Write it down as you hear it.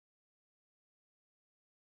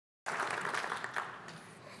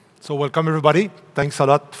So welcome everybody. Thanks a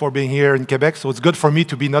lot for being here in Quebec. So it's good for me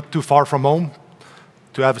to be not too far from home,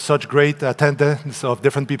 to have such great attendance of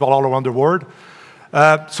different people all around the world.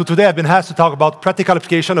 So today I've been asked to talk about practical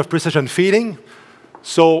application of precision feeding.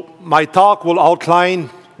 So my talk will outline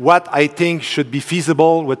what I think should be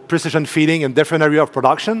feasible with precision feeding in different areas of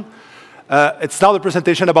production. It's not a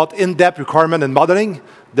presentation about in-depth requirement and modeling.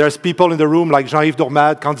 There's people in the room like Jean-Yves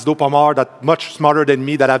Dourmade, Candido Pomar, that much smarter than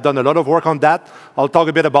me, that have done a lot of work on that. I'll talk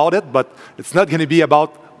a bit about it, but it's not going to be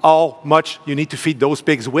about how much you need to feed those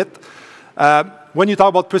pigs with. When you talk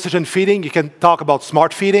about precision feeding, you can talk about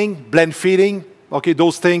smart feeding, blend feeding. Okay,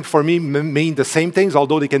 those things for me mean the same things,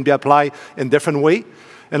 although they can be applied in different ways.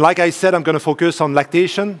 And like I said, I'm going to focus on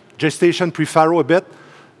lactation, gestation, pre-farrow a bit,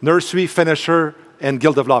 nursery, finisher, and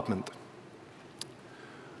gill development.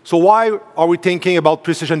 So why are we thinking about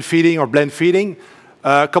precision feeding or blend feeding?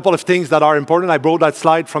 A couple of things that are important. I brought that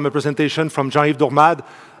slide from a presentation from Jean-Yves Dourmade.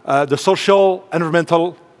 The social,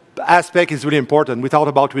 environmental aspect is really important. We talked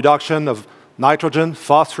about reduction of nitrogen,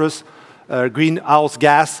 phosphorus, greenhouse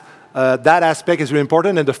gas. That aspect is really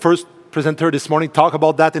important, and the first presenter this morning talked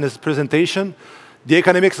about that in his presentation. The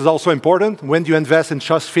economics is also important. When you invest in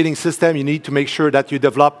just feeding system, you need to make sure that you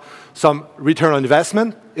develop some return on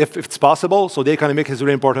investment, if it's possible. So the economics is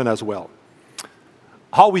really important as well.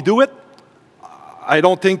 How we do it? I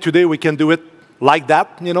don't think today we can do it like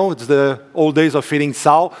that. You know, it's the old days of feeding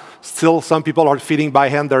sow. Still, some people are feeding by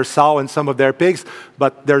hand their sow and some of their pigs,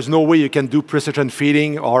 but there's no way you can do precision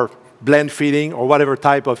feeding or blend feeding or whatever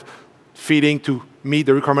type of feeding to meet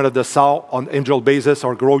the requirement of the sow on individual basis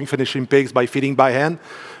or growing finishing pigs by feeding by hand.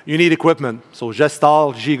 You need equipment. So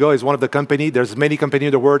GESTAL, JYGA is one of the companies. There's many companies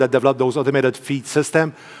in the world that develop those automated feed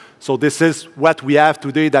systems. So this is what we have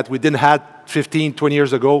today that we didn't have 15, 20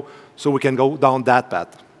 years ago, so we can go down that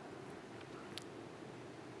path.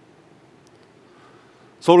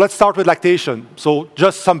 So let's start with lactation. So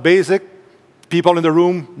just some basic. People in the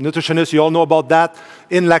room, nutritionists, you all know about that.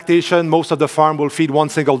 In lactation, most of the farm will feed one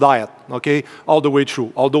single diet, okay, all the way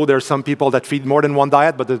through. Although there are some people that feed more than one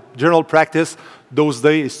diet, but the general practice those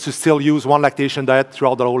days is to still use one lactation diet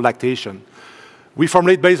throughout the whole lactation. We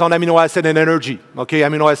formulate based on amino acid and energy, okay?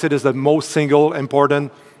 Amino acid is the most single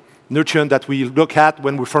important nutrient that we look at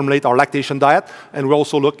when we formulate our lactation diet, and we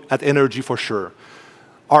also look at energy for sure.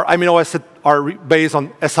 Our amino acids are based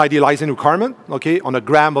on SID lysine requirement, okay, on a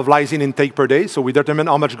gram of lysine intake per day. So we determine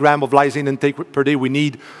how much gram of lysine intake per day we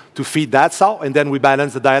need to feed that sow, and then we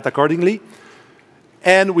balance the diet accordingly.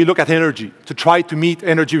 And we look at energy to try to meet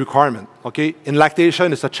energy requirement, okay? In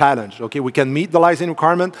lactation, it's a challenge, okay? We can meet the lysine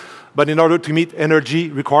requirement, but in order to meet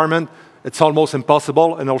energy requirement, it's almost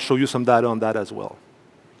impossible, and I'll show you some data on that as well.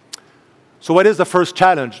 So what is the first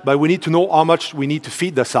challenge? But we need to know how much we need to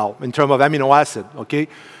feed the sow in terms of amino acid, okay?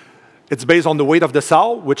 It's based on the weight of the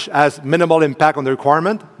sow, which has minimal impact on the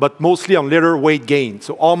requirement, but mostly on litter weight gain.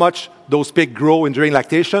 So how much those pigs grow during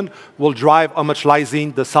lactation will drive how much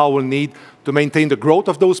lysine the sow will need to maintain the growth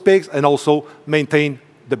of those pigs and also maintain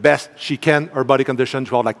the best she can her body condition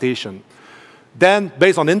throughout lactation. Then,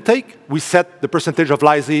 based on intake, we set the percentage of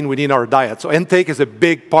lysine within our diet. So intake is a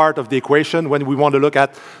big part of the equation when we want to look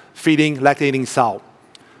at feeding lactating sow.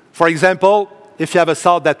 For example, if you have a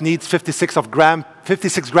sow that needs 56 grams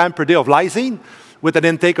per day of lysine with an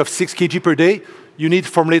intake of 6 kg per day, you need to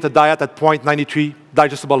formulate a diet at 0.93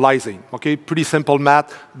 digestible lysine. Okay, pretty simple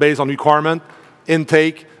math based on requirement,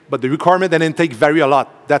 intake, but the requirement and intake vary a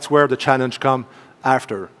lot. That's where the challenge comes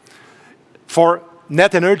after. For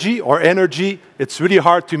net energy or energy, it's really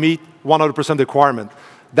hard to meet 100% requirement.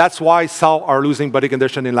 That's why sow are losing body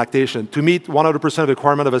condition in lactation. To meet 100%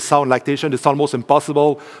 requirement of a sow in lactation, it's almost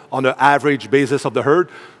impossible on the average basis of the herd.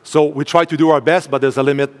 So we try to do our best, but there's a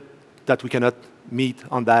limit that we cannot meet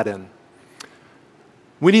on that end.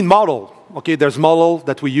 We need model. Okay, there's model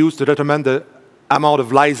that we use to determine the amount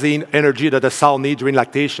of lysine energy that the sow needs during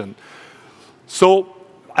lactation. So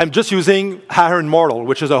I'm just using Ahern model,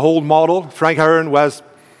 which is a whole model. Frank Ahern was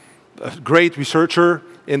a great researcher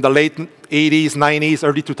in the late 80s, 90s,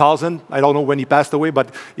 early 2000s. I don't know when he passed away,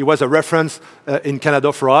 but he was a reference in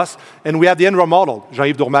Canada for us. And we have the INRA model.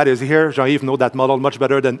 Jean-Yves Dourmade is here. Jean-Yves knows that model much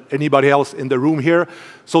better than anybody else in the room here.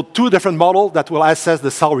 So two different models that will assess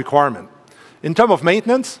the sow requirement. In terms of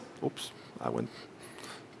maintenance, oops, I went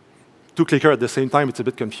two clickers at the same time. It's a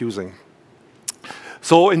bit confusing.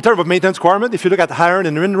 So in terms of maintenance requirement, if you look at Ahern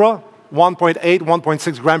and INRA, 1.8,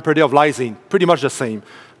 1.6 grams per day of lysine, pretty much the same.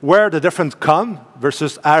 Where the difference comes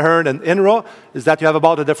versus Ahern and INRA is that you have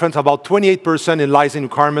about a difference of about 28% in lysine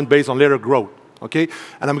requirement based on litter growth, okay?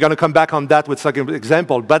 And I'm going to come back on that with a second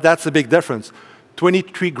example, but that's a big difference.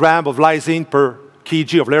 23 grams of lysine per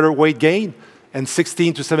kg of litter weight gain and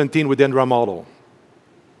 16 to 17 with the NRA model.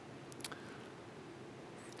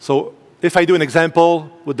 So if I do an example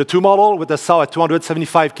with the 2 model, with the sow at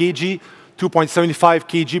 275 kg, 2.75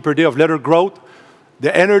 kg per day of litter growth,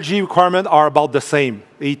 the energy requirements are about the same,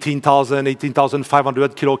 18,000,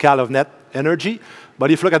 18,500 kilocal of net energy. But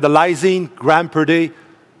if you look at the lysine gram per day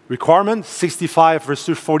requirement, 65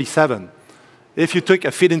 versus 47. If you took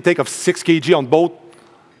a feed intake of 6 kg on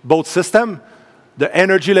both systems, the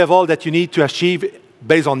energy level that you need to achieve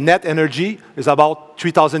based on net energy is about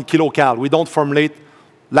 3,000 kilocal. We don't formulate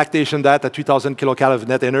lactation diet at 3,000 kilocal of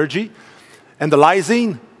net energy. And the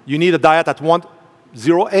lysine, you need a diet at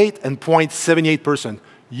 0.08 and 0.78%.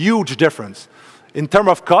 Huge difference. In terms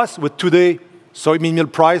of cost, with today soybean meal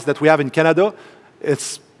price that we have in Canada,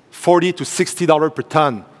 it's $40 to $60 per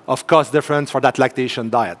ton of cost difference for that lactation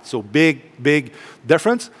diet. So big, big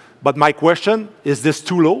difference. But my question, is this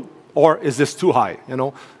too low or is this too high? You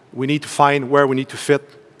know, we need to find where we need to fit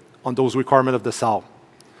on those requirements of the sow.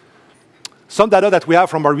 Some data that we have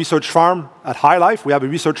from our research farm at High Life, we have a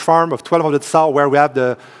research farm of 1,200 sow where we have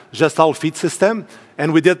the GESTAL feed system,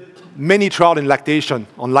 and we did many trials in lactation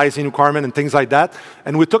on lysine requirement and things like that.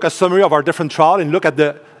 And we took a summary of our different trials and look at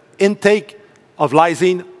the intake of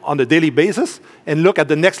lysine on a daily basis and look at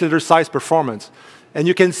the next litter size performance. And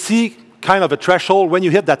you can see kind of a threshold. When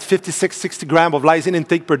you hit that 56, 60 grams of lysine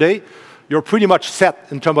intake per day, you're pretty much set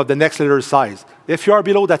in terms of the next litter size. If you are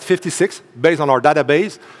below that 56, based on our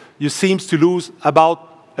database, you seem to lose about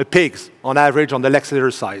a pig's on average on the next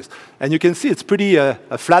litter size. And you can see it's pretty a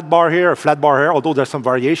flat bar here, a flat bar here, although there's some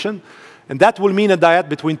variation. And that will mean a diet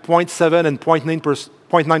between 0.7 and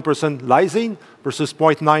 0.9% lysine versus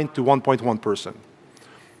 0.9 to 1.1%.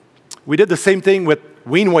 We did the same thing with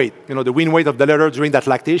wean weight, you know, the wean weight of the litter during that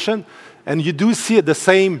lactation. And you do see the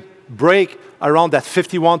same break around that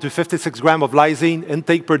 51 to 56 grams of lysine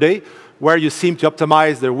intake per day, where you seem to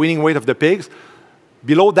optimize the weaning weight of the pigs.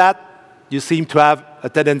 Below that, you seem to have a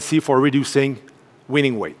tendency for reducing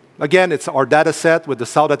weaning weight. Again, it's our data set with the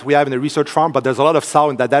sow that we have in the research farm, but there's a lot of sow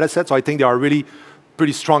in that data set, so I think they are really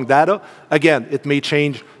pretty strong data. Again, it may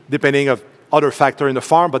change depending on other factors in the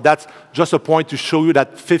farm, but that's just a point to show you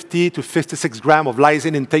that 50 to 56 grams of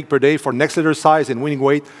lysine intake per day for next litter size and weaning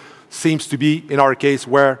weight seems to be, in our case,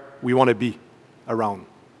 where we want to be around.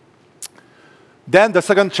 Then the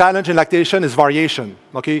second challenge in lactation is variation.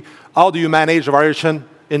 Okay? How do you manage the variation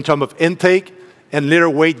in terms of intake and litter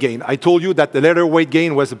weight gain? I told you that the litter weight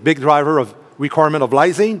gain was a big driver of requirement of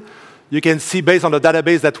lysine. You can see based on the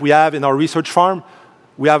database that we have in our research farm,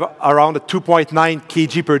 we have around 2.9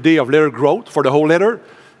 kg per day of litter growth for the whole litter,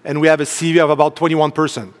 and we have a CV of about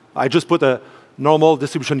 21%. I just put a normal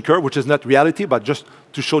distribution curve, which is not reality, but just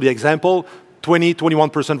to show the example,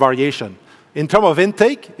 21% variation. In terms of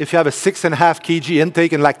intake, if you have a 6.5 kg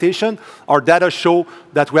intake in lactation, our data show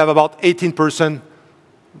that we have about 18%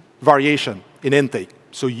 variation in intake.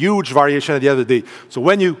 So huge variation at the end of the day. So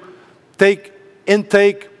when you take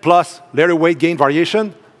intake plus litter weight gain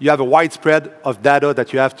variation, you have a wide spread of data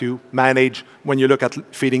that you have to manage when you look at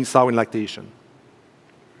feeding sow in lactation.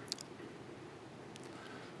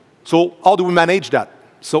 So how do we manage that?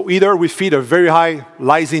 So either we feed a very high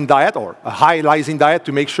lysine diet or a high lysine diet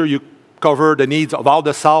to make sure you cover the needs of all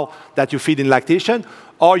the sow that you feed in lactation,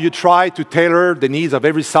 or you try to tailor the needs of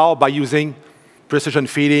every sow by using precision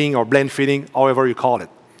feeding or blend feeding, however you call it.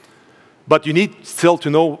 But you need still to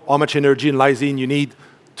know how much energy and lysine you need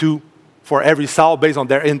for every sow based on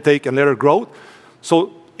their intake and litter growth.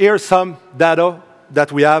 So here's some data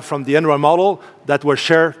that we have from the NRA model that was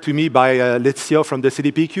shared to me by Laetitia from the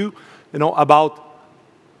CDPQ, you know, about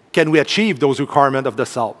can we achieve those requirements of the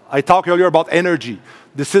sow. I talked earlier about energy.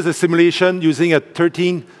 This is a simulation using a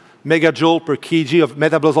 13 megajoule per kg of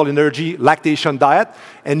metabolizable energy lactation diet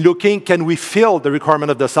and looking can we fill the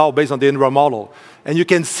requirement of the sow based on the NRA model. And you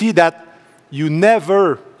can see that you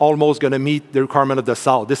never almost going to meet the requirement of the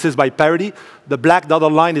sow. This is by parity. The black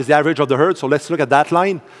dotted line is the average of the herd, so let's look at that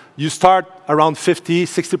line. You start around 50,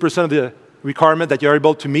 60% of the requirement that you're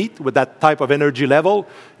able to meet with that type of energy level,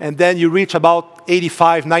 and then you reach about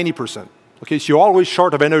 85, 90%. Okay, so you're always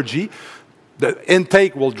short of energy. The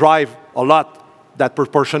intake will drive a lot that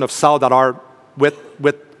proportion of sow that are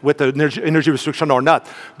with energy restriction or not.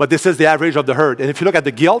 But this is the average of the herd. And if you look at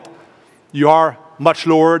the gilt, you are much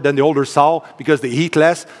lower than the older sow because they eat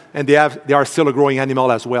less and they are still a growing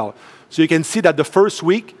animal as well. So you can see that the first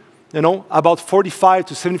week, you know, about 45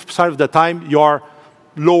 to 70% of the time you are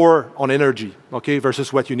lower on energy, okay,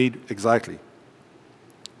 versus what you need exactly.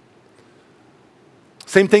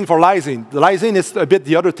 Same thing for lysine. The lysine is a bit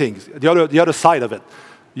the other things, the other side of it.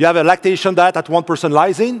 You have a lactation diet at 1%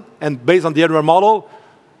 lysine, and based on the NRA model,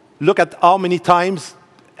 look at how many times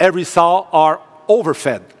every sow are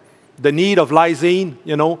overfed. The need of lysine,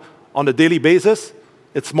 on a daily basis,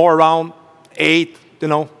 it's more around 8,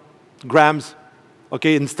 grams,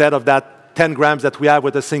 okay, instead of that 10 grams that we have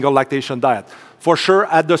with a single lactation diet. For sure,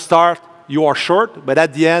 at the start, you are short, but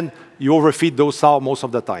at the end, you overfeed those sows most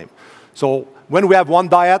of the time. So when we have one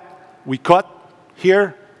diet, we cut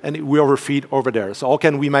here, and we overfeed over there. So how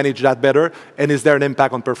can we manage that better, and is there an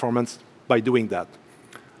impact on performance by doing that?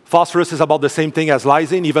 Phosphorus is about the same thing as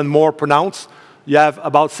lysine, even more pronounced. You have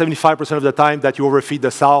about 75% of the time that you overfeed the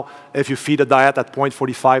sow if you feed a diet at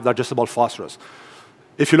 0.45 digestible phosphorus.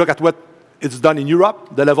 If you look at what it's done in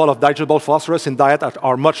Europe, the level of digestible phosphorus in diet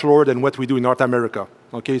are much lower than what we do in North America.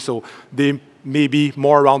 Okay, so they may be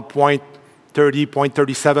more around 0.30,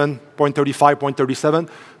 0.37, 0.35, 0.37.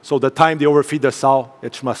 So the time they overfeed the sow,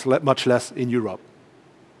 it's much less in Europe.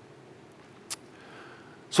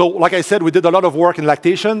 So like I said, we did a lot of work in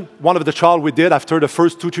lactation. One of the trials we did, after the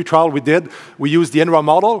first 2-3 trials we did, we used the INRA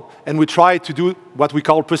model, and we tried to do what we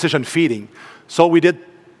call precision feeding. So we did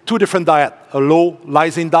 2 different diets, a low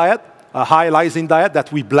lysine diet, a high lysine diet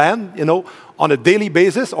that we blend, on a daily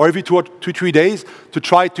basis or every 2 or 3 days to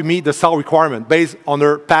try to meet the sow requirement based on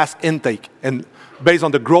their past intake and based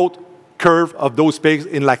on the growth curve of those pigs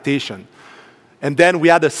in lactation. And then we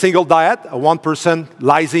had a single diet, a 1%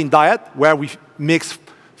 lysine diet, where we mix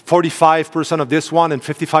 45% of this one and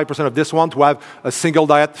 55% of this one to have a single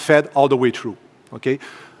diet fed all the way through. Okay?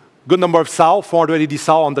 Good number of sow, 480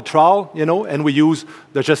 sow on the trial, and we use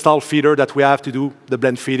the GESTAL feeder that we have to do the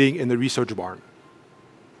blend feeding in the research barn.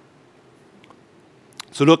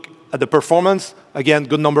 So look at the performance. Again,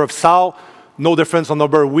 good number of sow, no difference on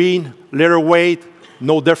number of wean, litter weight,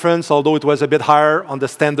 no difference, although it was a bit higher on the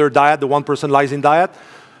standard diet, the 1% lysine diet.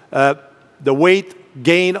 The weight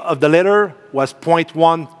gain of the litter was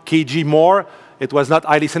 0.1 kg more. It was not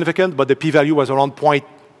highly significant, but the p-value was around 0.09,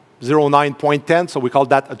 0.10, so we call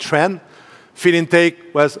that a trend. Feed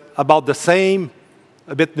intake was about the same,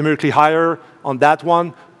 a bit numerically higher on that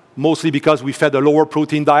one, mostly because we fed a lower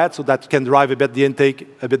protein diet, so that can drive a bit the intake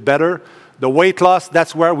a bit better. The weight loss,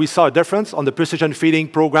 that's where we saw a difference. On the precision feeding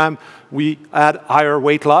program, we had higher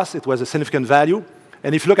weight loss. It was a significant value.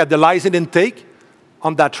 And if you look at the lysine intake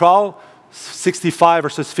on that trial, 65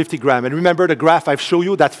 versus 50 gram. And remember the graph I've shown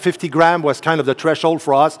you, that 50 gram was kind of the threshold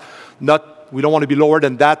for us. We don't want to be lower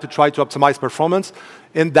than that to try to optimize performance.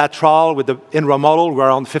 In that trial with the INRA model, we're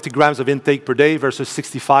around 50 grams of intake per day versus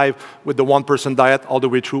 65 with the 1% diet all the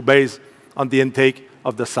way through based on the intake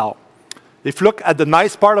of the sow. If you look at the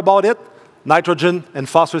nice part about it, nitrogen and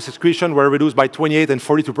phosphorus excretion were reduced by 28 and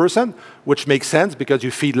 42%, which makes sense because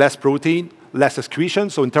you feed less protein, less excretion.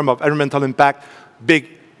 So in terms of environmental impact, big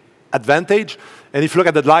advantage. And if you look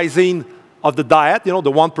at the lysine of the diet, the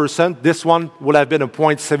 1%, this one would have been a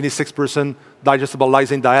 0.76% digestible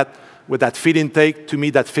lysine diet with that feed intake to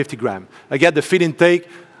meet that 50 gram. Again, the feed intake,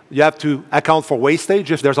 you have to account for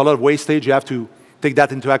wastage. If there's a lot of wastage, you have to take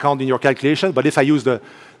that into account in your calculation. But if I use the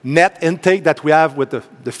net intake that we have with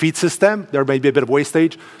the feed system, there may be a bit of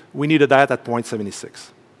wastage. We need a diet at 0.76.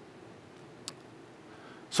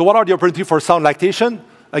 So what are the opportunities for sound lactation?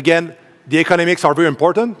 Again, the economics are very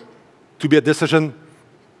important to be a decision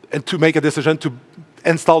and to make a decision to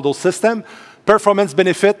install those systems. Performance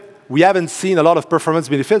benefit, we haven't seen a lot of performance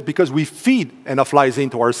benefits because we feed enough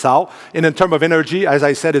lysine to our sow. And in terms of energy, as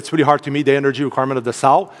I said, it's really hard to meet the energy requirement of the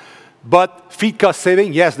sow. But feed cost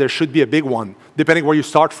saving, yes, there should be a big one, depending where you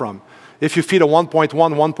start from. If you feed a 1.1,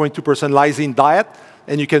 1.2% lysine diet,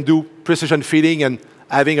 and you can do precision feeding and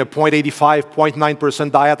having a 0.85,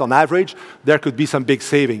 0.9% diet on average, there could be some big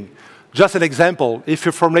saving. Just an example, if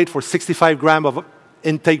you formulate for 65 grams of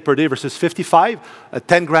intake per day versus 55, a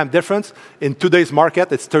 10-gram difference, in today's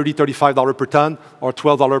market, it's $30, $35 per ton or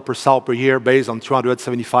 $12 per sow per year based on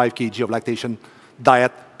 275 kg of lactation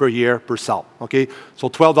diet per year per sow, okay? So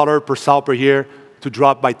 $12 per sow per year to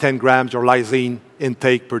drop by 10 grams your lysine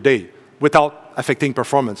intake per day without affecting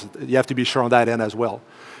performance. You have to be sure on that end as well.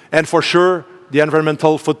 And for sure, the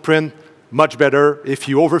environmental footprint, much better if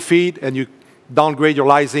you overfeed and you downgrade your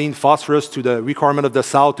lysine, phosphorus to the requirement of the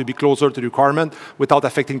sow to be closer to the requirement without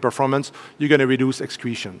affecting performance, you're going to reduce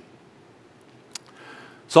excretion.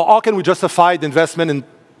 So how can we justify the investment in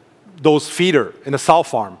those feeder in a sow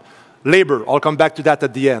farm? Labor, I'll come back to that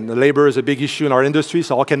at the end. The labor is a big issue in our industry,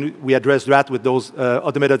 so how can we address that with those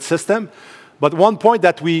automated systems? But one point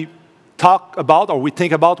that we talk about or we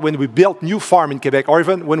think about when we build new farm in Quebec or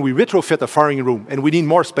even when we retrofit a farming room and we need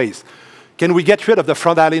more space, can we get rid of the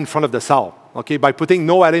front alley in front of the sow? Okay, by putting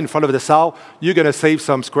no alley in front of the sow, you're going to save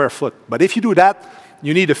some square foot. But if you do that,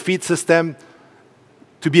 you need a feed system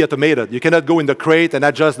to be automated. You cannot go in the crate and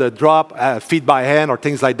adjust the drop, feed by hand, or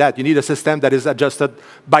things like that. You need a system that is adjusted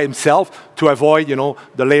by himself to avoid,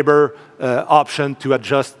 the labor option to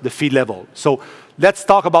adjust the feed level. So let's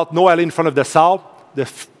talk about no alley in front of the sow. The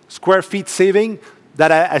square feet saving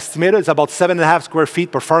that I estimated is about 7.5 square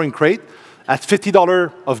feet per farrowing crate. At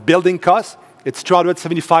 $50 of building costs, it's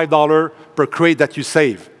 $275 per crate that you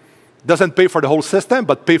save. Doesn't pay for the whole system,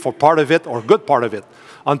 but pay for part of it or a good part of it.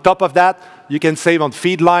 On top of that, you can save on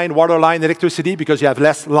feed line, water line, electricity because you have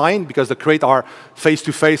less line because the crate are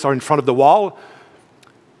face-to-face or in front of the wall.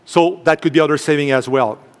 So that could be other saving as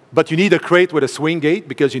well. But you need a crate with a swing gate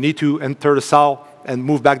because you need to enter the sow and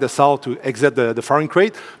move back the sow to exit the farrowing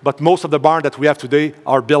crate. But most of the barns that we have today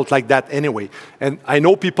are built like that anyway. And I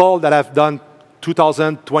know people that have done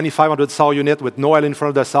 2,000, 2,500 sow unit with no alley in front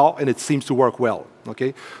of the sow, and it seems to work well.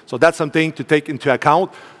 Okay? So that's something to take into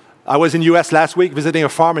account. I was in the US last week visiting a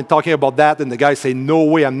farm and talking about that, and the guy said, no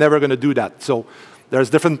way, I'm never going to do that. So there's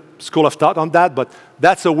different school of thought on that, but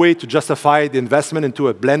that's a way to justify the investment into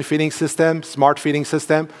a blend feeding system, smart feeding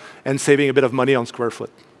system, and saving a bit of money on square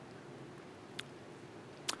foot.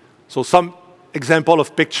 So some example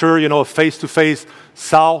of picture, face-to-face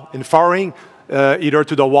sow in farrowing, either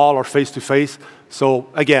to the wall or face-to-face. So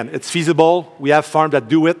again, it's feasible. We have farms that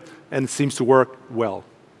do it, and it seems to work well.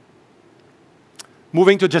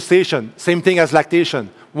 Moving to gestation, same thing as lactation.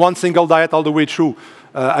 One single diet all the way through.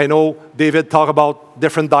 I know David talked about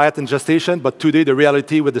different diet in gestation, but today the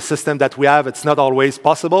reality with the system that we have, it's not always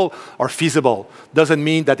possible or feasible. Doesn't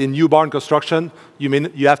mean that in new barn construction,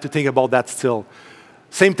 you have to think about that still.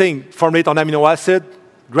 Same thing, formulate on amino acid,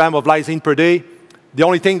 gram of lysine per day. The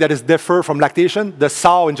only thing that is different from lactation, the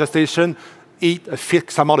sow in gestation eat a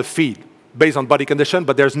fixed amount of feed based on body condition,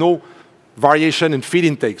 but there's no variation in feed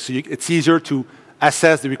intake. So it's easier to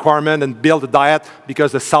assess the requirement and build a diet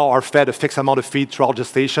because the sow are fed a fixed amount of feed throughout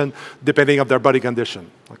gestation, depending on their body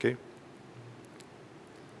condition. Okay?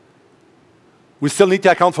 We still need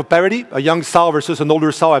to account for parity. A young sow versus an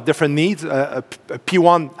older sow have different needs. A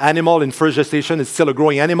P1 animal in first gestation is still a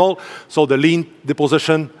growing animal, so the lean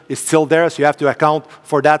deposition is still there, so you have to account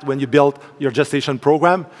for that when you build your gestation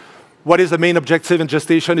program. What is the main objective in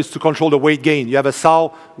gestation is to control the weight gain. You have a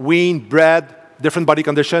sow, weaned, bred, different body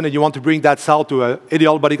condition, and you want to bring that sow to an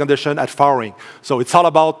ideal body condition at farrowing. So it's all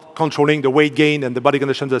about controlling the weight gain and the body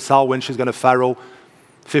condition of the sow when she's going to farrow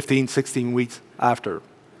 15, 16 weeks after.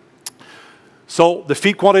 So the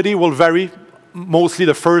feed quantity will vary mostly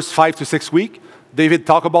the first 5 to 6 weeks. David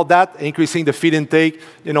talked about that, increasing the feed intake,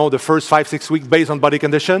 the first 5, 6 weeks based on body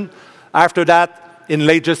condition. After that, in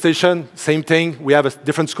late gestation, same thing. We have a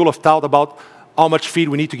different school of thought about how much feed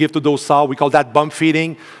we need to give to those sows. We call that bump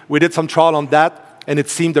feeding. We did some trial on that, and it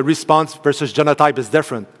seemed the response versus genotype is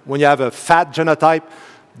different. When you have a fat genotype,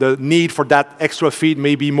 the need for that extra feed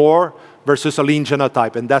may be more versus a lean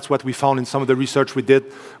genotype, and that's what we found in some of the research we did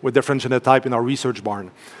with different genotype in our research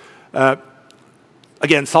barn.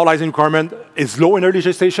 Again, sow lysine requirement is low in early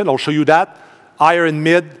gestation. I'll show you that. Higher in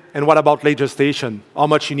mid, and what about late gestation? How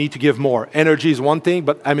much you need to give more? Energy is one thing,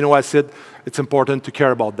 but amino acid, it's important to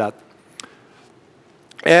care about that.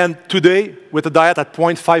 And today, with a diet at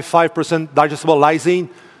 0.55% digestible lysine,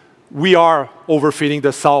 we are overfeeding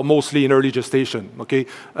the sow mostly in early gestation. Okay,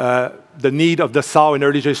 the need of the sow in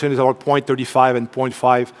early gestation is about 0.35 and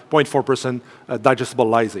 0.4% digestible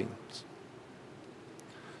lysine.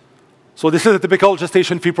 So this is a typical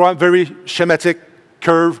gestation feed program, very schematic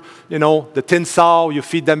curve. The thin sow, you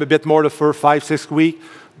feed them a bit more the first 5, 6 weeks.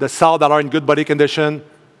 The sow that are in good body condition,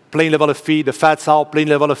 plain level of feed. The fat sow, plain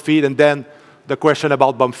level of feed, and then the question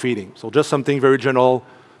about bump feeding. So just something very general,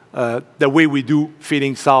 the way we do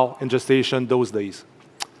feeding sow in gestation those days.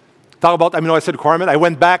 Talk about amino acid requirement. I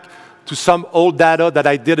went back to some old data that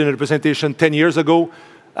I did in a presentation 10 years ago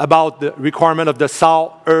about the requirement of the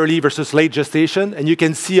sow early versus late gestation. And you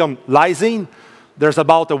can see on lysine, there's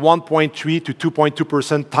about a 1.3 to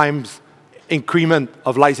 2.2% times increment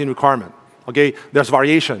of lysine requirement. Okay, there's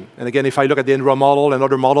variation. And again, if I look at the INRA model and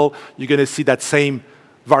other model, you're going to see that same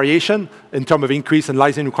variation in terms of increase in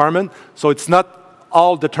lysine requirement. So it's not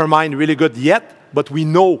all determined really good yet, but we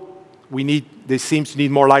know they seem to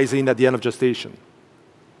need more lysine at the end of gestation.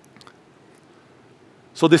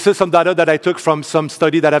 So this is some data that I took from some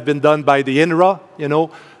study that have been done by the INRA,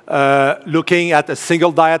 looking at a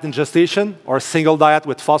single diet in gestation or a single diet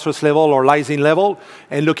with phosphorus level or lysine level,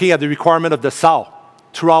 and looking at the requirement of the sow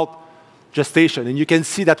throughout gestation. And you can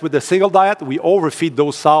see that with the single diet, we overfeed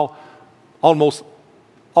those sow almost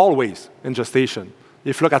always in gestation.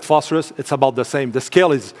 If you look at phosphorus, it's about the same. The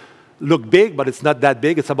scale look big, but it's not that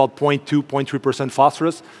big. It's about 0.2, 0.3%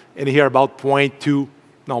 phosphorus, and here about 0.2,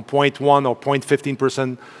 no, 0.1 or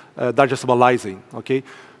 0.15% digestible lysine, okay?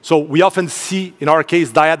 So we often see, in our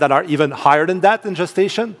case, diet that are even higher than that in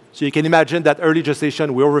gestation. So you can imagine that early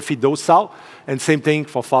gestation, we overfeed those sow, and same thing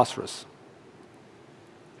for phosphorus.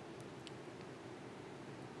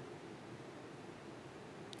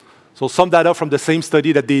 So some data from the same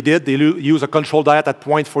study that they did, they use a control diet at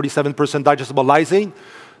 0.47% digestible lysine.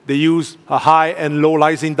 They use a high and low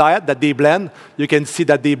lysine diet that they blend. You can see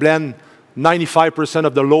that they blend 95%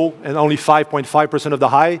 of the low and only 5.5% of the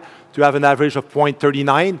high to have an average of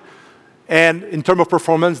 0.39. And in terms of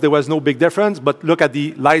performance, there was no big difference, but look at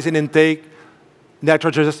the lysine intake,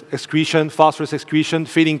 nitrogen excretion, phosphorus excretion,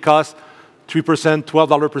 feeding cost, 3%,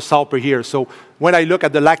 $12 per sow per year. So when I look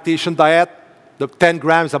at the lactation diet, the 10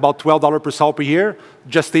 grams, about $12 per sow per year.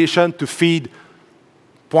 Gestation to feed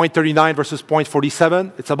 0.39 versus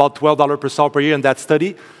 0.47, it's about $12 per sow per year in that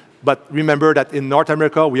study. But remember that in North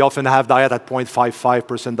America, we often have diet at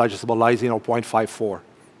 0.55% digestible lysine or 0.54.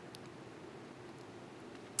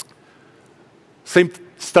 Same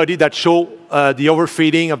study that show the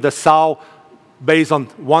overfeeding of the sow based on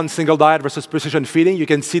one single diet versus precision feeding. You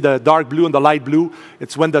can see the dark blue and the light blue.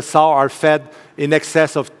 It's when the sow are fed in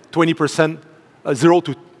excess of 20%, 0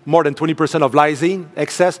 to more than 20% of lysine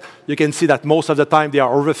excess. You can see that most of the time they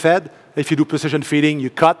are overfed. If you do precision feeding, you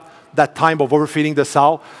cut that time of overfeeding the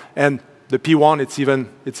sow, and the P1,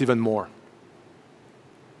 it's even more.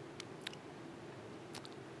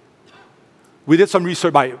 We did some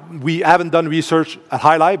research. We haven't done research at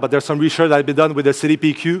Highlight, but there's some research that has been done with the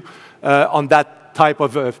CDPQ on that type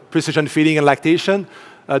of precision feeding and lactation.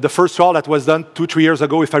 The first trial that was done 2-3 years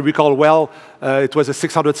ago, if I recall well, it was a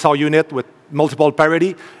 600 sow unit with multiple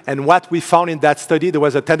parity. And what we found in that study, there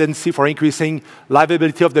was a tendency for increasing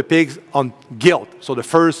livability of the pigs on gilt. So the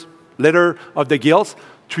first litter of the gilts,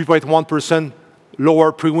 3.1%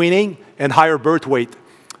 lower pre-weaning and higher birth weight.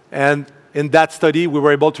 And in that study, we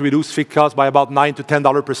were able to reduce feed costs by about $9 to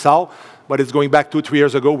 $10 per sow. But it's going back 2-3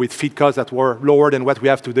 years ago with feed costs that were lower than what we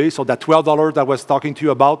have today. So that $12 that I was talking to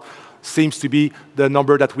you about seems to be the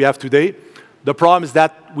number that we have today. The problem is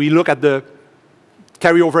that we look at the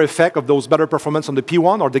carryover effect of those better performance on the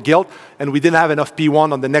P1 or the gilt, and we didn't have enough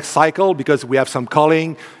P1 on the next cycle because we have some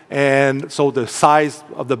culling, and so the size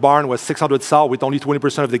of the barn was 600 sow with only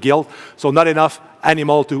 20% of the gilt, so not enough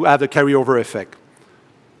animal to have the carryover effect.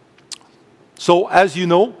 So as you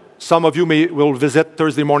know, some of you will visit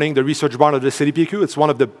Thursday morning the research barn of the CDPQ. It's one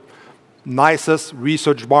of the nicest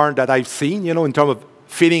research barn that I've seen, you know, in terms of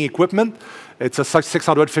feeding equipment. It's a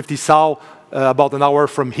 650 sow about an hour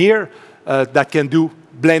from here that can do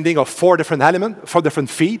blending of 4 different elements, 4 different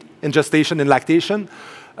feed in gestation and lactation.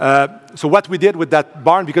 So what we did with that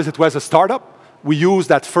barn, because it was a startup, we used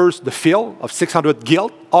the fill of 600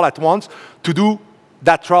 gilt all at once to do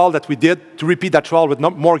that trial that we did, to repeat that trial with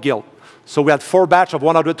more gilt. So we had 4 batch of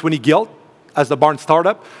 120 gilt as the barn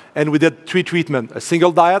startup, and we did 3 treatments, a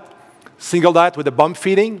single diet with a bump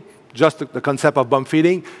feeding, just the concept of bump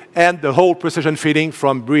feeding, and the whole precision feeding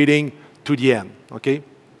from breeding to the end, okay?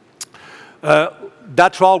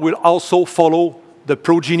 That trial will also follow the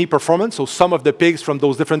progeny performance, so some of the pigs from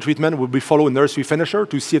those different treatments will be followed in nursery finisher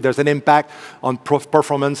to see if there's an impact on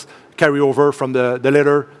performance carryover from the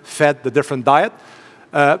litter fed the different diet.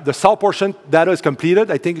 The sow portion data is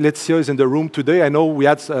completed. I think Laetitia is in the room today. I know we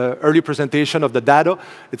had an early presentation of the data.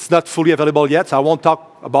 It's not fully available yet, so I won't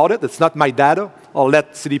talk about it. It's not my data. I'll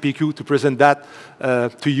let CDPQ to present that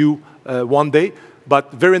to you one day.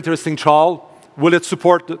 But very interesting trial. Will it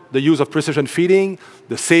support the use of precision feeding,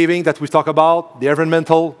 the saving that we talk about, the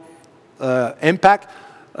environmental impact?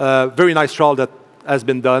 Very nice trial that has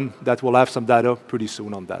been done that will have some data pretty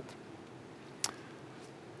soon on that.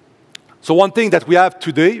 So one thing that we have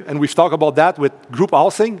today, and we've talked about that with group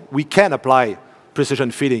housing, we can apply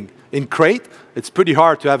precision feeding. In crate, it's pretty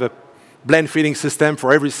hard to have a blend feeding system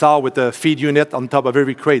for every sow with a feed unit on top of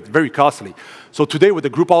every crate, very costly. So today with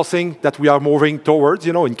the group housing that we are moving towards,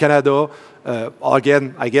 you know, in Canada,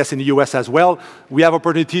 again, I guess in the US as well, we have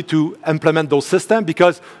opportunity to implement those systems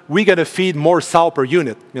because we're gonna feed more sow per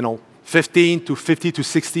unit, you know, 15 to 50 to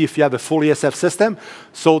 60 if you have a full ESF system.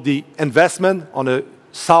 So the investment on a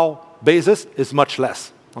sow basis is much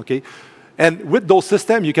less, okay? And with those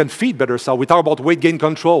systems, you can feed better sow. We talk about weight gain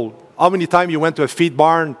control. How many times you went to a feed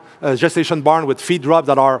barn, a gestation barn with feed drops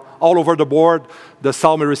that are all over the board? The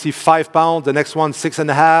sow may receive 5 pounds, the next one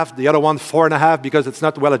 6.5, the other one 4.5 because it's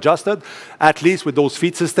not well adjusted. At least with those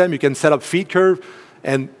feed systems, you can set up feed curve.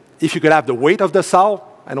 And if you could have the weight of the sow,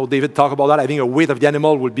 I know David talked about that. I think a weight of the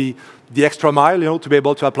animal would be the extra mile, you know, to be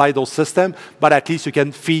able to apply those systems. But at least you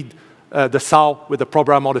can feed the sow with the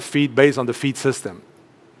proper amount of feed based on the feed system.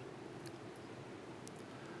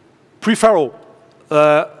 Pre-farrow,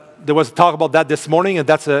 there was talk about that this morning, and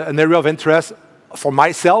that's an area of interest for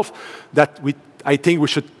myself that I think we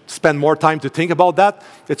should spend more time to think about that.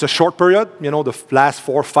 It's a short period, the last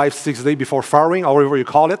 4, 5, 6 days before farrowing, however you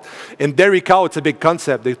call it. In dairy cow, it's a big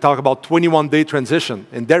concept. They talk about 21-day transition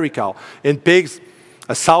in dairy cow. In pigs,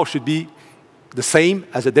 a sow should be the same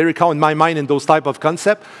as a dairy cow in my mind in those type of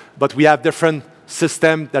concept, but we have different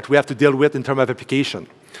systems that we have to deal with in terms of application.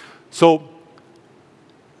 So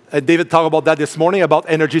David talked about that this morning, about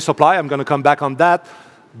energy supply. I'm going to come back on that.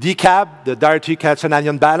 DCAB, the dietary calcium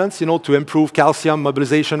anion balance, to improve calcium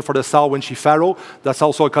mobilization for the sow when she farrow. That's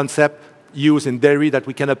also a concept used in dairy that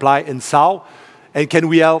we can apply in sow. And can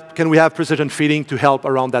we have precision feeding to help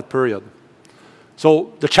around that period?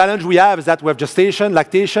 So the challenge we have is that we have gestation,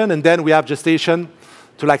 lactation, and then we have gestation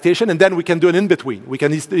to lactation, and then we can do an in-between. We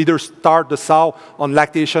can either start the sow on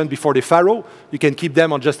lactation before they farrow. You can keep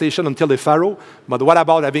them on gestation until they farrow. But what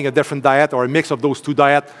about having a different diet or a mix of those two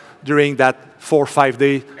diets during that 4 or 5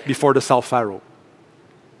 days before the sow farrow?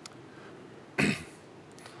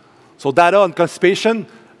 So data on constipation.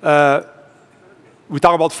 We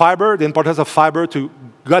talk about fiber, the importance of fiber to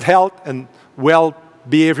gut health and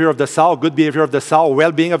behavior of the sow, good behavior of the sow,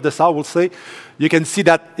 well-being of the sow, we'll say. You can see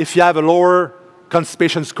that if you have a lower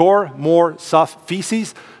constipation score, more soft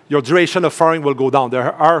feces, your duration of farrowing will go down. The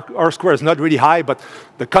R square is not really high, but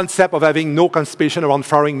the concept of having no constipation around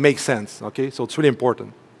farrowing makes sense, okay? So it's really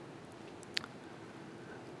important.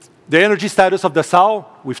 The energy status of the sow,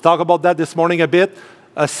 we've talked about that this morning a bit.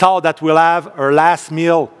 A sow that will have her last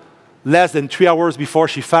meal less than 3 hours before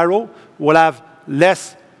she farrow will have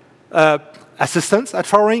less assistance at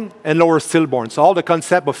farrowing and lower stillborn. So all the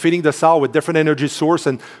concept of feeding the sow with different energy source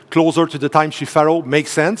and closer to the time she farrow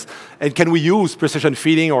makes sense. And can we use precision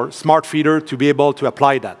feeding or smart feeder to be able to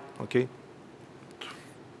apply that? Okay.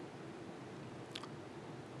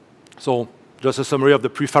 So just a summary of the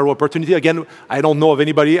pre-farrow opportunity. Again, I don't know of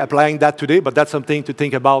anybody applying that today, but that's something to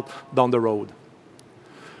think about down the road.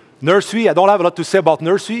 Nursery, I don't have a lot to say about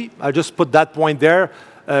nursery. I just put that point there.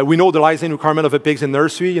 We know the lysine requirement of the pigs in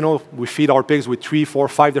nursery. We feed our pigs with 3, 4,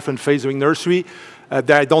 5 different phases during nursery.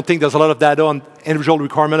 I don't think there's a lot of data on individual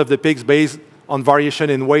requirement of the pigs based on variation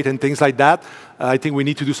in weight and things like that. I think we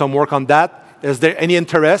need to do some work on that. Is there any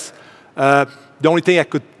interest? The only thing I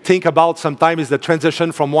could think about sometimes is the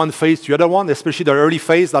transition from one phase to the other one, especially the early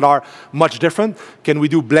phase that are much different. Can we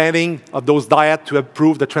do blending of those diets to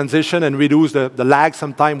improve the transition and reduce the lag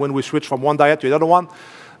sometime when we switch from one diet to the other one?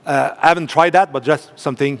 I haven't tried that, but just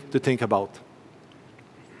something to think about.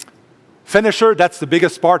 Finisher, that's the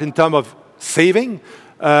biggest part in terms of saving.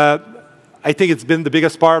 I think it's been the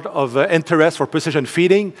biggest part of interest for precision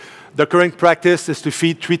feeding. The current practice is to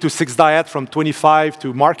feed 3 to 6 diets from 25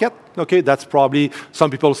 to market. Okay, that's probably, some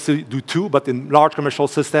people still do 2, but in large commercial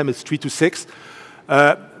system, it's 3 to 6.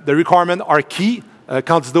 The requirements are key.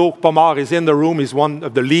 Candido Pomar is in the room, is one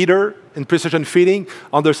of the leaders in precision feeding,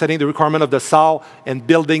 understanding the requirement of the sow and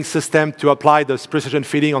building system to apply this precision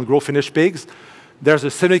feeding on grow-finished pigs. There's a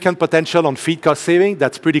significant potential on feed cost saving,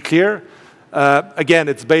 that's pretty clear. Again,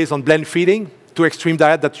 it's based on blend feeding, 2 extreme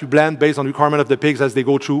diet that you blend based on requirement of the pigs as they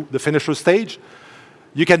go through the finisher stage.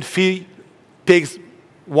 You can feed pigs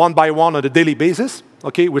one by one on a daily basis,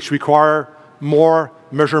 okay, which require more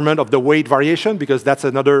measurement of the weight variation because that's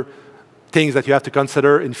another things that you have to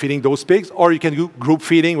consider in feeding those pigs. Or you can do group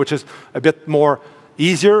feeding, which is a bit more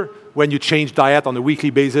easier when you change diet on a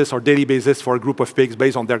weekly basis or daily basis for a group of pigs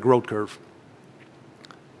based on their growth curve.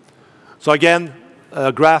 So again,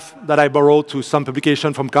 a graph that I borrowed to some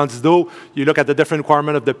publication from Candido. You look at the different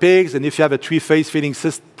requirement of the pigs, and if you have a 3-phase feeding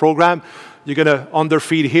program, you're going to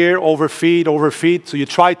underfeed here, overfeed, overfeed. So you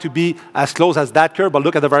try to be as close as that curve, but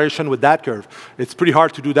look at the variation with that curve. It's pretty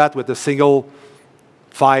hard to do that with a single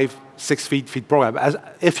 5, 6 feed program.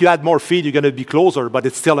 If you add more feed, you're going to be closer, but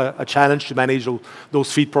it's still a challenge to manage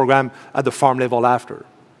those feed programs at the farm level after.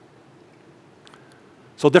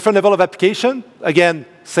 So different level of application. Again,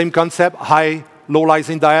 same concept, high, low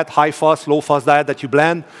lysine diet, high phos, low phos diet that you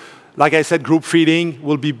blend. Like I said, group feeding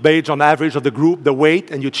will be based on average of the group, the weight,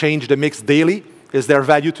 and you change the mix daily. Is there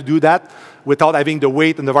value to do that without having the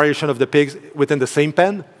weight and the variation of the pigs within the same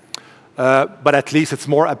pen? But at least it's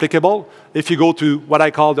more applicable. If you go to what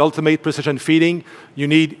I call the ultimate precision feeding, you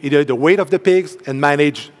need either the weight of the pigs and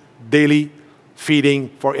manage daily feeding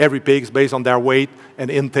for every pig based on their weight and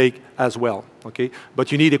intake as well. Okay?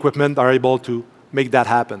 But you need equipment that are able to make that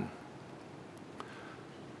happen.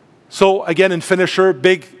 So again, in finisher,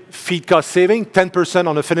 big feed cost saving. 10%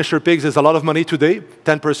 on the finisher pigs is a lot of money today.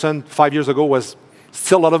 10% 5 years ago was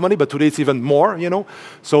still a lot of money, but today it's even more, you know.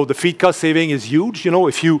 So the feed cost saving is huge. You know,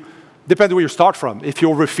 if you Depends where you start from. If you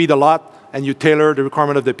overfeed a lot and you tailor the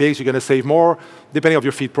requirement of the pigs, you're going to save more, depending on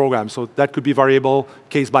your feed program. So that could be variable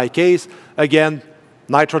case by case. Again,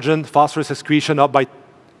 nitrogen, phosphorus excretion up by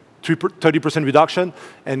 30% reduction,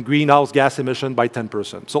 and greenhouse gas emission by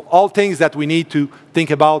 10%. So all things that we need to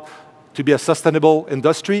think about to be a sustainable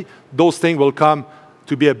industry, those things will come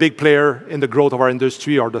to be a big player in the growth of our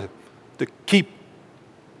industry, or to keep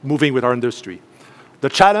moving with our industry. The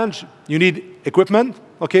challenge, you need equipment,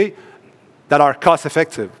 okay, that are cost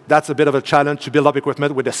effective. That's a bit of a challenge to build up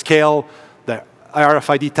equipment with the scale, the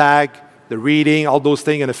RFID tag, the reading, all those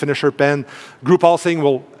things in a finisher pen. Group housing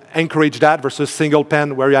will encourage that versus single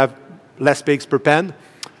pen where you have less pigs per pen.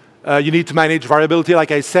 You need to manage variability,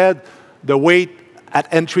 like I said. The weight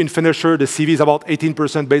at entry and finisher, the CV is about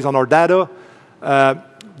 18% based on our data.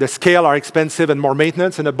 The scale are expensive and more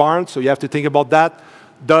maintenance in a barn, so you have to think about that.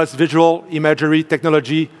 Does visual imagery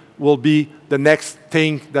technology will be the next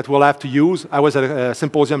thing that we'll have to use? I was at a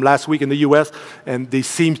symposium last week in the US, and they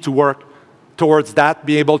seem to work towards that,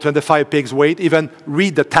 being able to identify a pig's weight, even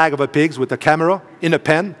read the tag of a pig with a camera in a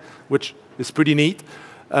pen, which is pretty neat.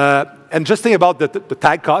 And just think about the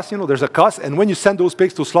tag cost. You know, there's a cost, and when you send those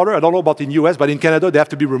pigs to slaughter, I don't know about in the US, but in Canada, they have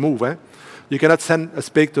to be removed. You cannot send a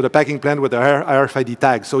pig to the packing plant with a RFID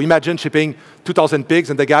tag. So imagine shipping 2,000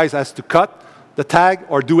 pigs, and the guy has to cut the tag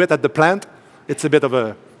or do it at the plant. It's a bit of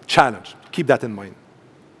a challenge. Keep that in mind.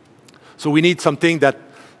 So we need something that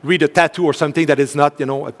read a tattoo or something that is not, you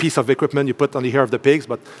know, a piece of equipment you put on the hair of the pigs,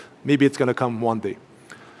 but maybe it's going to come one day.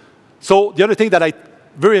 So the other thing that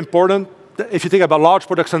very important, if you think about large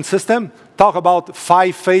production system, talk about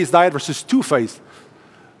 5-phase diet versus 2-phase.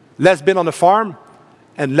 Less bin on the farm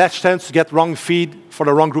and less chance to get wrong feed for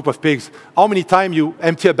the wrong group of pigs. How many times you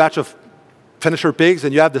empty a batch of finisher pigs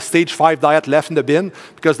and you have the stage 5 diet left in the bin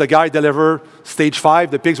because the guy delivered stage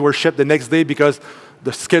 5, the pigs were shipped the next day because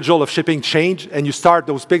the schedule of shipping changed, and you start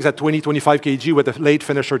those pigs at 20, 25 kg with a late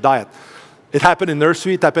finisher diet. It happened in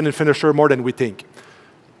nursery, it happened in finisher more than we think.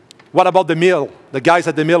 What about the mill? The guys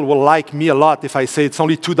at the mill will like me a lot if I say it's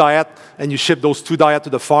only 2 diet and you ship those 2 diet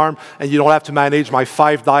to the farm and you don't have to manage my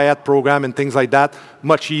 5 diet program and things like that.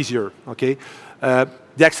 Much easier, okay? The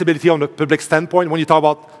accessibility on the public standpoint, when you talk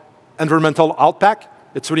about environmental outpack,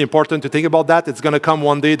 it's really important to think about that. It's going to come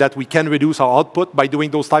one day that we can reduce our output by doing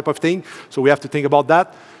those type of things, so we have to think about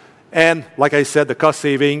that. And like I said, the cost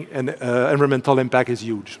saving and environmental impact is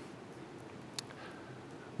huge.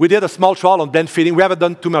 We did a small trial on blend feeding. We haven't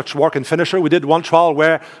done too much work in finisher. We did one trial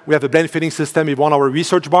where we have a blend feeding system in one of our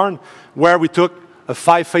research barn, where we took a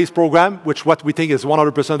 5-phase program, which what we think is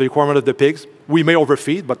 100% of the requirement of the pigs. We may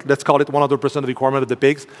overfeed, but let's call it 100% of the requirement of the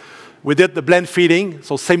pigs. We did the blend feeding,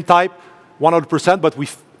 so same type, 100%, but we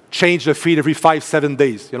changed the feed every 5-7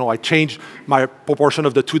 days. You know, I changed my proportion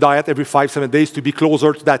of the 2 diet every 5-7 days to be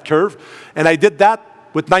closer to that curve. And I did that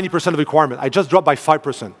with 90% of the requirement. I just dropped by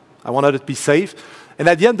 5%. I wanted it to be safe. And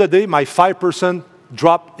at the end of the day, my 5%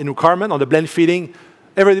 drop in requirement on the blend feeding,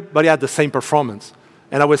 everybody had the same performance.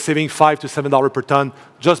 And I was saving $5 to $7 per ton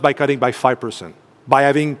just by cutting by 5%, by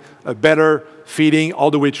having a better feeding all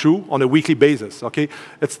the way through on a weekly basis, okay?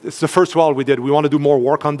 It's the first trial we did. We want to do more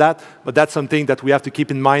work on that, but that's something that we have to keep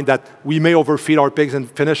in mind, that we may overfeed our pigs in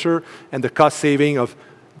finisher, and the cost saving of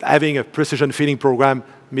having a precision feeding program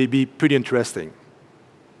may be pretty interesting.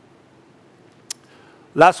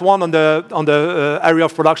 Last one on the area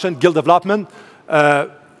of production, gill development.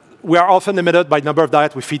 We are often limited by the number of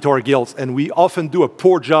diets we feed to our gills, and we often do a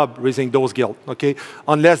poor job raising those gills, okay?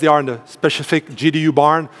 Unless they are in a specific GDU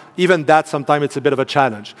barn, even that sometimes it's a bit of a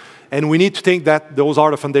challenge. And we need to think that those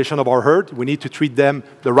are the foundation of our herd. We need to treat them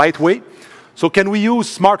the right way. So can we use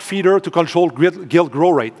smart feeder to control gill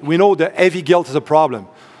grow rate? We know the heavy gilt is a problem.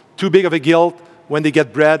 Too big of a gilt, when they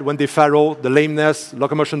get bred, when they farrow, the lameness,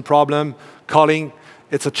 locomotion problem, culling,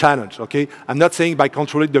 it's a challenge, okay? I'm not saying by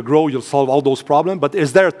controlling the growth you'll solve all those problems, but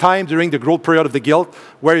is there a time during the growth period of the gilt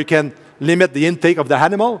where you can limit the intake of the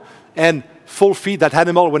animal and full feed that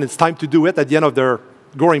animal when it's time to do it at the end of their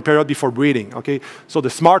growing period before breeding, okay? So the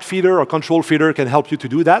smart feeder or control feeder can help you to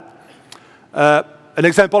do that. An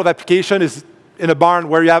example of application is in a barn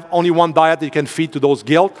where you have only 1 diet that you can feed to those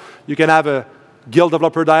gilt. You can have a gill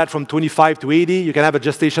developer diet from 25 to 80. You can have a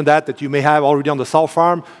gestation diet that you may have already on the sow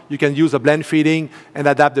farm. You can use a blend feeding and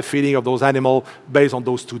adapt the feeding of those animals based on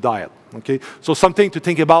those 2 diets. Okay? So something to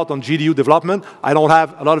think about on GDU development. I don't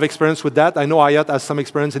have a lot of experience with that. I know Ayat has some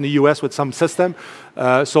experience in the US with some system.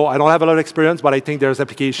 So I don't have a lot of experience, but I think there's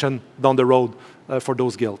application down the road for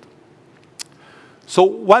those gilt. So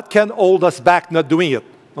what can hold us back not doing it?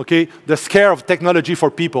 Okay? The scare of technology for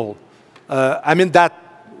people. I mean that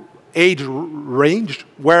age range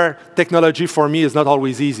where technology for me is not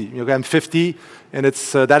always easy. I'm 50, and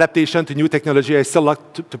it's the adaptation to new technology. I still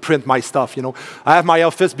like to print my stuff. I have my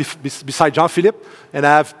office beside Jean-Philippe, and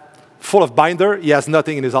I have full of binder. He has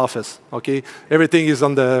nothing in his office. Okay, everything is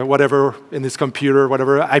on the whatever in his computer,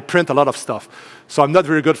 whatever. I print a lot of stuff, so I'm not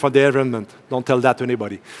very good for the environment. Don't tell that to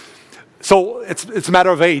anybody. So it's a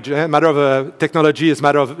matter of age, a matter of technology, it's a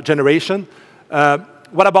matter of generation.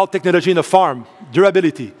 What about technology in a farm?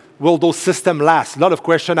 Durability. Will those systems last? A lot of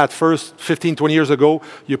questions at first, 15, 20 years ago.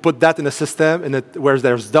 You put that in a system where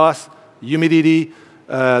there's dust, humidity,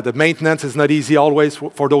 the maintenance is not easy always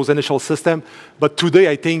for those initial systems. But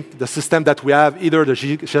today, I think the system that we have, either the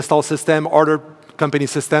GESTAL system or the company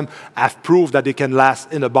system, have proved that they can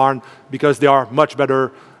last in a barn because they are much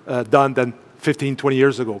better done than 15, 20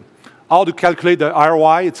 years ago. How to calculate the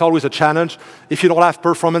ROI? It's always a challenge. If you don't have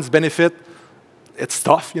performance benefit, it's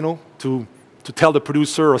tough, to tell the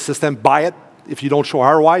producer or system, buy it if you don't show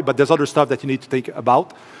ROI, but there's other stuff that you need to think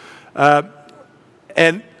about.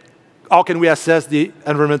 And how can we assess the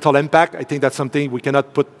environmental impact? I think that's something we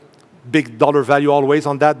cannot put big dollar value always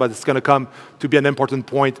on that, but it's going to come to be an important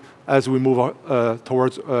point as we move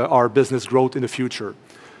towards our business growth in the future.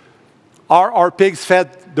 Are our pigs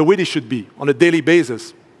fed the way they should be on a daily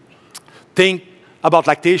basis? Think about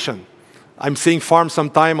lactation. I'm seeing farms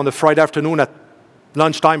sometime on a Friday afternoon at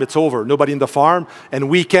lunchtime, it's over. Nobody in the farm. And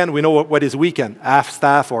weekend, we know what is weekend. Half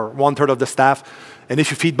staff or 1/3 of the staff. And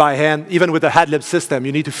if you feed by hand, even with the HadLib system,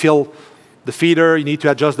 you need to fill the feeder, you need to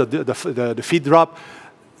adjust the feed drop.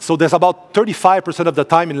 So there's about 35% of the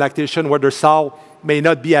time in lactation where the sow may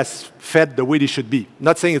not be as fed the way they should be.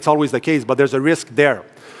 Not saying it's always the case, but there's a risk there.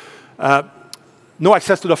 No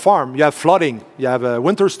access to the farm. You have flooding. You have a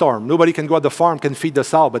winter storm. Nobody can go at the farm, can feed the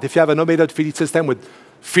sow. But if you have an automated feeding system with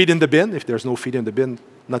feed in the bin, if there's no feed in the bin,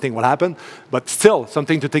 nothing will happen. But still,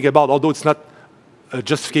 something to think about. Although it's not a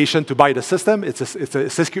justification to buy the system, it's a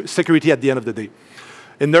security at the end of the day.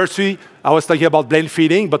 In nursery, I was talking about blend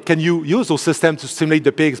feeding, but can you use those systems to stimulate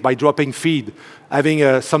the pigs by dropping feed,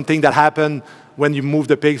 having something that happen when you move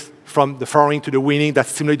the pigs from the farrowing to the weaning that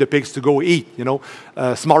stimulate the pigs to go eat,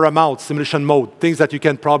 smaller amounts, stimulation mode, things that you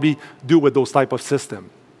can probably do with those type of systems.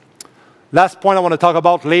 Last point I want to talk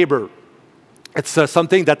about, labor. It's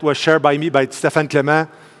something that was shared by me, by Stéphane Clément,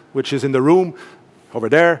 which is in the room over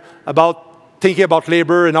there, about thinking about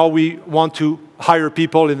labor and how we want to hire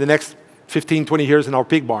people in the next 15, 20 years in our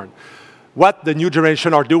pig barn. What the new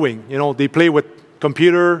generation are doing, they play with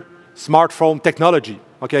computer, smartphone technology.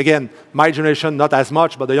 Okay, again, my generation, not as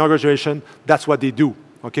much, but the younger generation, that's what they do.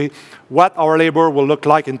 Okay, what our labor will look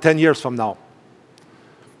like in 10 years from now.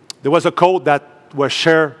 There was a code that was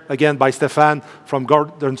shared, again, by Stéphane from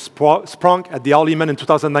Gordon Sprunk at the Aliman in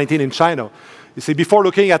 2019 in China. You see, before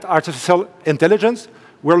looking at artificial intelligence,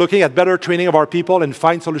 we're looking at better training of our people and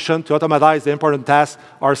find solutions to automatize the important tasks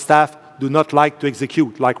our staff do not like to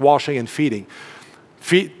execute, like washing and feeding.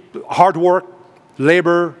 Hard work,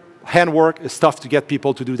 labor, handwork is tough to get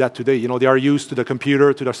people to do that today. They are used to the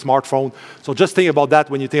computer, to the smartphone. So just think about that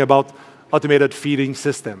when you think about automated feeding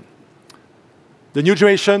system. The new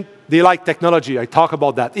generation, they like technology. I talk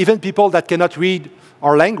about that. Even people that cannot read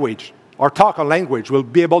our language or talk our language will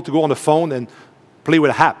be able to go on the phone and play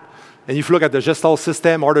with an app. And if you look at the GESTAL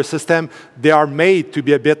system or the system, they are made to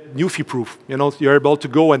be a bit Newfie-proof. You're able to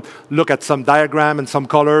go and look at some diagram and some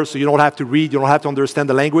colors, so you don't have to read, you don't have to understand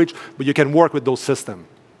the language, but you can work with those systems.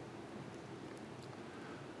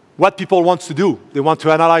 What people want to do, they want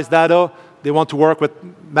to analyze data, they want to work with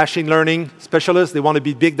machine learning specialists, they want to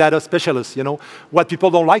be big data specialists. What people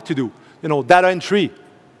don't like to do, data entry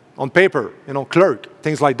on paper, clerk,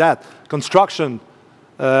 things like that. Construction,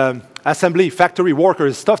 assembly, factory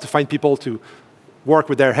workers, it's tough to find people to work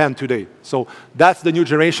with their hand today. So that's the new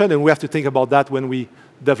generation, and we have to think about that when we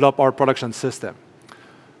develop our production system.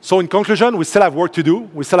 So in conclusion, we still have work to do.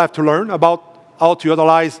 We still have to learn about how to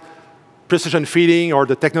utilize precision feeding or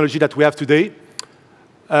the technology that we have today.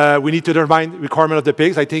 We need to determine the requirement of the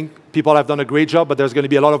pigs. I think people have done a great job, but there's going to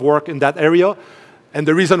be a lot of work in that area. And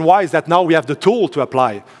the reason why is that now we have the tool to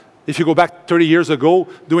apply. If you go back 30 years ago,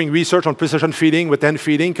 doing research on precision feeding with hand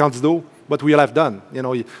feeding, can't do what we all have done.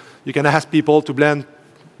 You can ask people to blend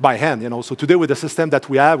by hand. So today with the system that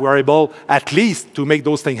we have, we're able at least to make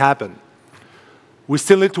those things happen. We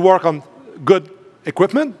still need to work on good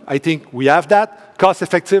equipment. I think we have that. Cost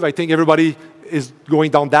effective, I think everybody is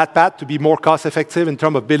going down that path to be more cost effective in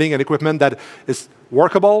terms of building an equipment that is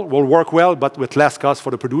workable, will work well, but with less cost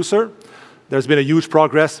for the producer. There's been a huge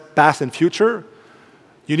progress, past and future.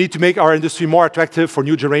 You need to make our industry more attractive for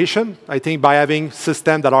new generation. I think by having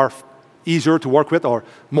systems that are easier to work with or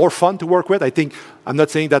more fun to work with. I think, I'm not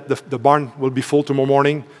saying that the barn will be full tomorrow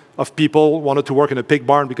morning of people wanted to work in a pig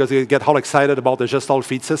barn because they get all excited about the GESTAL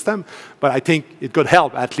feed system. But I think it could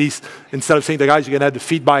help, at least, instead of saying the guys, you can add the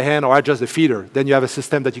feed by hand or adjust the feeder. Then you have a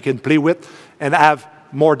system that you can play with and have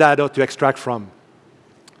more data to extract from.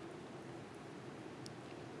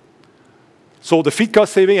 So the feed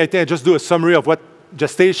cost saving, I think I just do a summary of what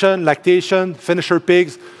gestation, lactation, finisher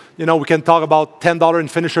pigs. You know, we can talk about $10 in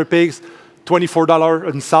finisher pigs,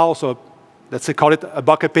 $24 in sow, so let's say call it a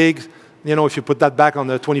buck a pig. You know, if you put that back on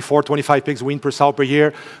the 24, 25 pigs weaned per sow per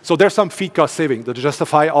year. So there's some feed cost saving to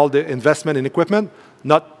justify all the investment in equipment.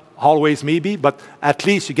 Not always maybe, but at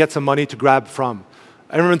least you get some money to grab from.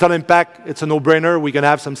 Environmental impact, it's a no-brainer. We're going to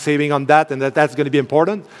have some saving on that, and that's going to be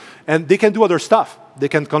important. And they can do other stuff. They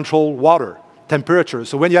can control water, temperature.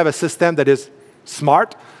 So when you have a system that is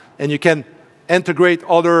smart, and you can integrate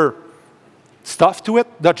other stuff to it,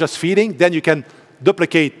 not just feeding, then you can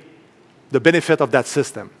duplicate the benefit of that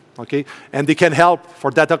system. Okay? And they can help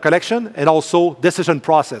for data collection and also decision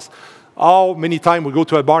process. How many times we go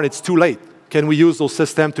to a barn, it's too late. Can we use those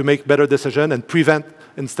systems to make better decisions and prevent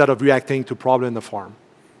instead of reacting to problem in the farm?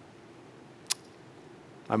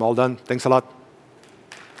 I'm all done. Thanks a lot.